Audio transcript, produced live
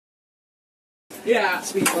Yeah.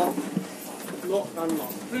 Speed lock. Lock and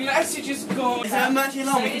lock. The message is gone. Is that much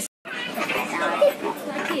long?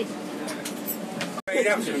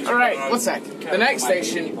 Alright, one sec. The next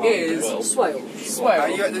station is Swale.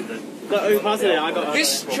 Swale.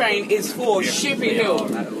 This train is for Shipping Hill.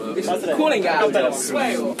 It's calling out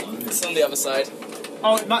Swale. It's on the other side.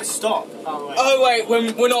 Oh, it might stop. Oh, wait,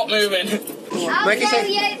 we're not moving. The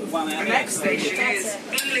The next station is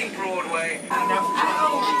Ealing Broadway.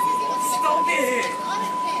 Stop it!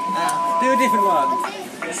 do a different one.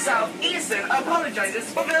 Southeastern apologises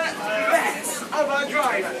for the mess of our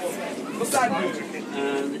driver. What's that mean?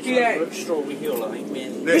 Strawberry Hill, I think.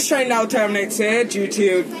 This train now terminates here due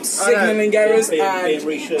to signalling errors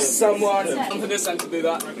and someone for this time to do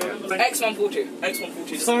that. X142. X142.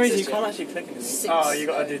 For some reason you can't actually click it. Oh, you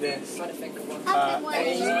gotta do this. Speed.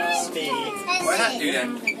 What does that do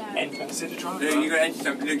then? Enter. You got enter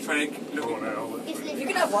something, look for it. You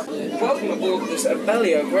can have one. Welcome aboard this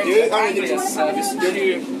Abellio Great Anglia service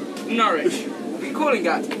to Norwich. We're calling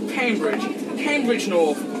at Cambridge, Cambridge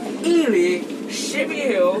North, Ely, Shipping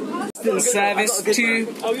Hill, service to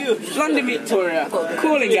London Victoria,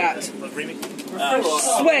 calling at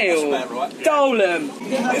Swale, Dolan.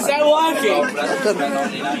 Is that working?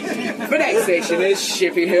 The next station is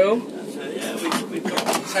Shipping Hill.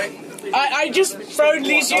 I just phoned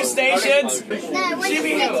these two stations.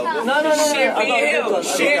 Shipping Hill. No. Shipping Hill.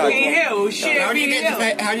 Shipping Hill. Shipping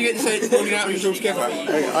Hill. How do you get the holding out and all together?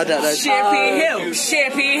 I don't know. Shipping Hill.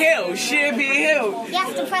 Shipping Hill. Shipping Hill. You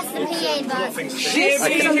have to press the PA button.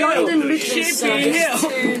 Shipping Hill. Shipping Hill.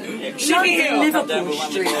 Shipping Hill. Liverpool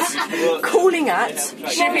Street, calling at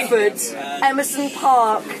Shepford, Emerson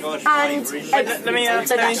Park, and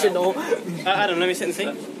International. Adam, let me sit and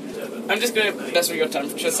see. I'm just going to mess with your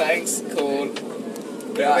temperature settings. Cool.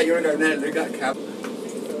 Yeah, you want to go there and look at cab.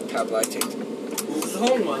 Cab lighting. The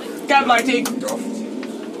horn one. Cab lighting. Off.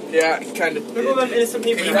 Yeah, kind of. Look at all them innocent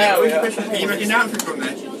people. Can you make an announcement from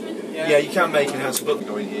there? Yeah, you can make an announcement, but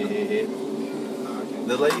going here.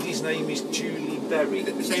 The lady's name is Julie Berry.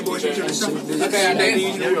 The same boy who's on the Southern Okay, Andy.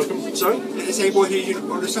 You're welcome. Sorry? The same boy who's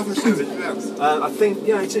on the Southern service as well. I think,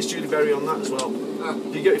 yeah, it is Julie Berry on that as well.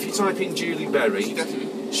 If you type in Julie Berry, She does it.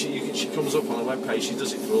 she comes up on the webpage. She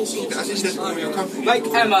does it for all sorts. That's just all your company. Like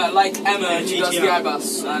Emma, she does the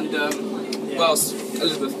iBus. And, what else?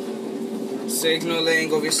 Elizabeth.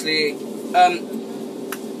 Signalling, obviously.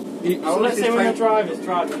 Let's say when the driver's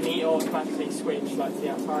driving, he automatically switch like to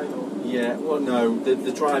the outside or... Yeah, well, no,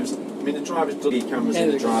 the driver's doggy cameras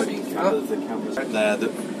in the driving camera, the cameras there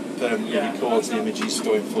that records the images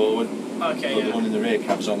going forward. Okay, but the one in the rear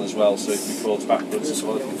cab's on as well, so it records backwards as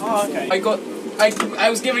well. Oh, okay. I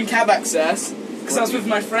was given cab access because I was with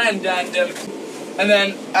my friend and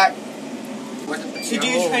then So do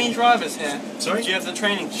you train drivers here? Sorry? Do you have the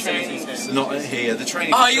training facilities here? Not here. The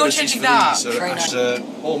training. Oh, you're facilities changing for that. these are actually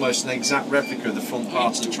almost an exact replica of the front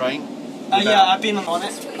part of the train. Yeah, I've been on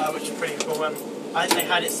it, which is a pretty cool one. I think they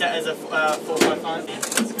had it set as a 455.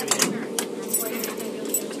 It's pretty good.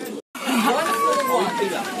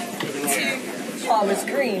 Farmer's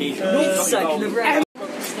Green, North Circular Road.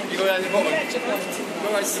 Well,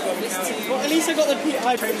 at least I got the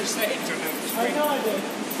high pressure setting. I know I did.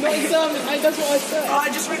 Not examined, that's what I said. I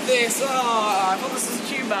just read this. I thought this was a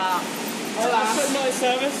tuba. I put not in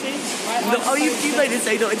service, see? You made it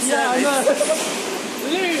say not in service. Yeah, I know.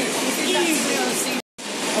 Luke, easy.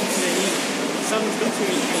 Someone's got too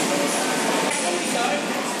many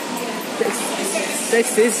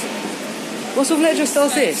This is. What sort of letter style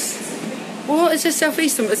is this? What? It's a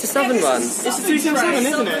southeastern, it's a southern one. It's a 277,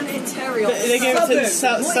 isn't it? Southern Interior. They gave it to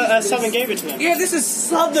Southern gave it to them. Yeah, this is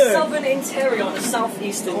Southern. Southern Interior on the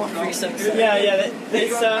southeastern 377. Yeah,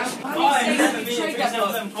 it's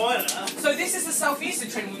So this is the southeastern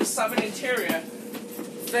train with a southern interior.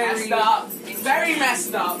 Messed up. Very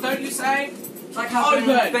messed up, don't you say? Like having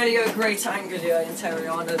a Bellio Great Anglia Interior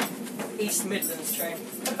on the East Midlands train.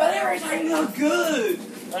 The Bellio Great Anglia are good.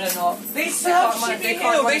 I don't know. They serve Shipping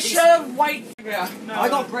Hill. They serve white. Yeah. I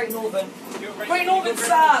got Great Northern. Great Northern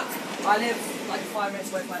suck. I live like 5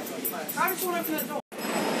 minutes away from it. I just want to open the door.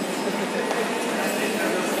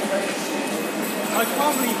 I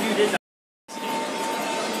can't believe you did that.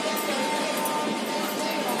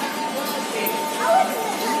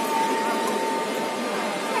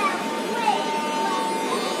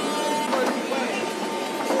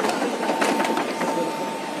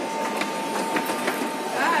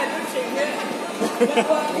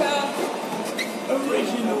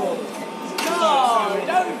 Original. No,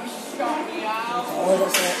 don't shut me out.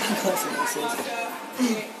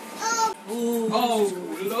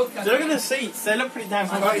 Oh, look at Look at the seats. They look pretty damn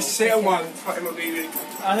Like comfortable. sit on one, tuck him up really.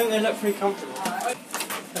 I think they look pretty comfortable.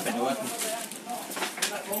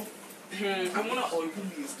 I want to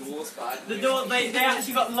open these doors, but The door, they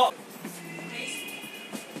actually got locked.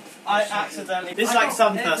 I accidentally. This is like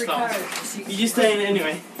some first class. You just stay in it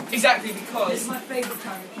anyway. exactly This because is my favourite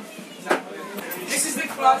carriage. this is the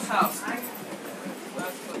clubhouse.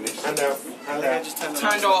 Hand out, hand out. Just turn the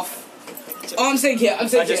Turned off. Oh, I'm saying here. I'm I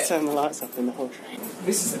saying just here. turned the lights up in the whole train.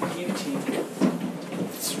 This is a beauty.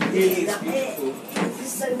 It's really beautiful. This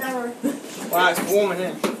is so narrow. Wow, it's warm in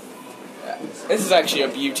here. This is actually a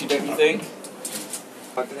beauty, don't you think?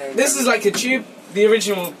 This is like a tube, the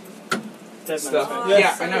original Dead stuff. man.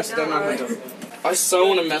 Yeah, I know, it's a dead man handle. I so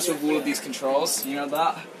want to mess with all of these controls, you know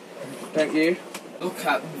that? Don't you? Look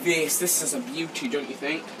at this, this is a beauty, don't you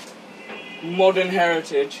think? Modern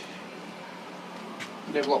heritage.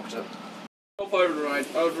 They've locked it. Stop override,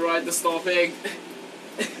 override the stopping.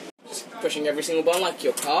 Just pushing every single button like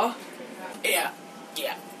your car. Yeah,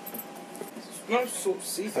 yeah. No sort of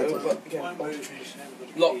see-through, but again,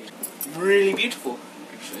 locked. Really beautiful.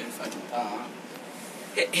 Actually, if I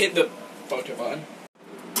can, hit the photo button.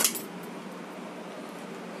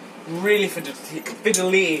 Really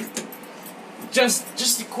fiddly.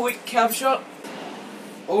 Just a quick cab shot.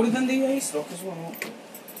 Older than the Ace Lock as well.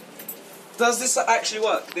 Does this actually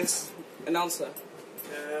work? This announcer?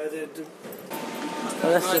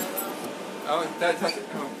 Oh, don't touch it.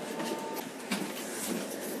 Oh.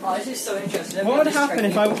 Oh, this is so interesting. What would happen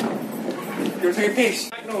if I? You want to take a piss?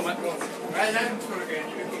 No. Right, let him talk again.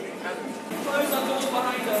 You can Close the door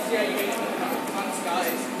behind us. Yeah, you can. Thanks,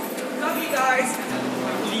 guys. Love you guys.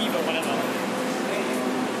 Leave or whatever.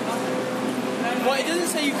 Well, it doesn't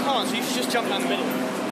say you can't, so you should just jump down the middle.